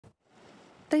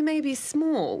They may be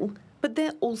small, but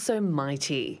they're also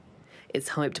mighty. It's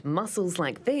hoped mussels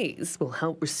like these will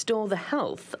help restore the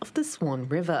health of the Swan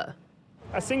River.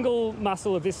 A single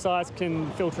mussel of this size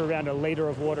can filter around a litre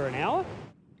of water an hour.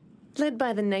 Led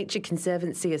by the Nature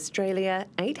Conservancy Australia,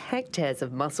 8 hectares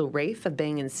of mussel reef are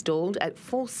being installed at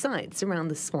 4 sites around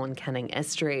the Swan Canning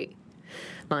Estuary.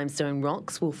 Limestone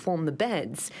rocks will form the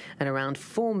beds, and around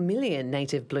 4 million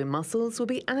native blue mussels will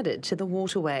be added to the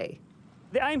waterway.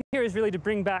 The aim here is really to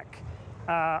bring back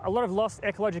a lot of lost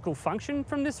ecological function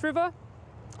from this river.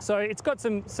 So it's got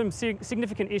some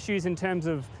significant issues in terms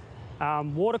of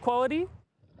water quality.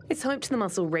 It's hoped the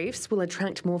mussel reefs will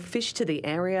attract more fish to the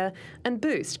area and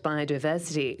boost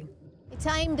biodiversity. It's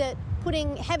aimed at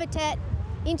putting habitat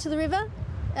into the river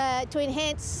to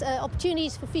enhance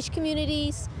opportunities for fish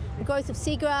communities, the growth of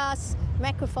seagrass,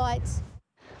 macrophytes.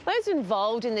 Those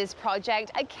involved in this project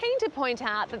are keen to point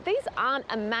out that these aren't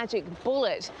a magic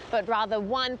bullet, but rather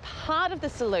one part of the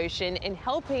solution in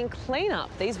helping clean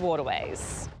up these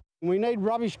waterways. We need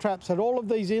rubbish traps at all of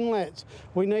these inlets.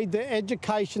 We need the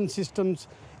education systems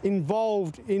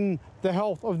involved in the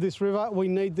health of this river. We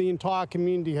need the entire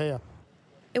community here.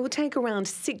 It will take around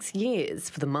 6 years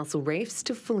for the mussel reefs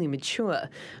to fully mature,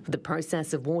 but the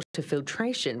process of water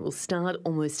filtration will start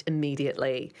almost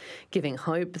immediately, giving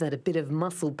hope that a bit of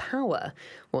mussel power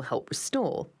will help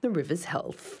restore the river's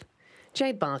health.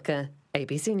 Jade Barker,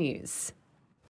 ABC News.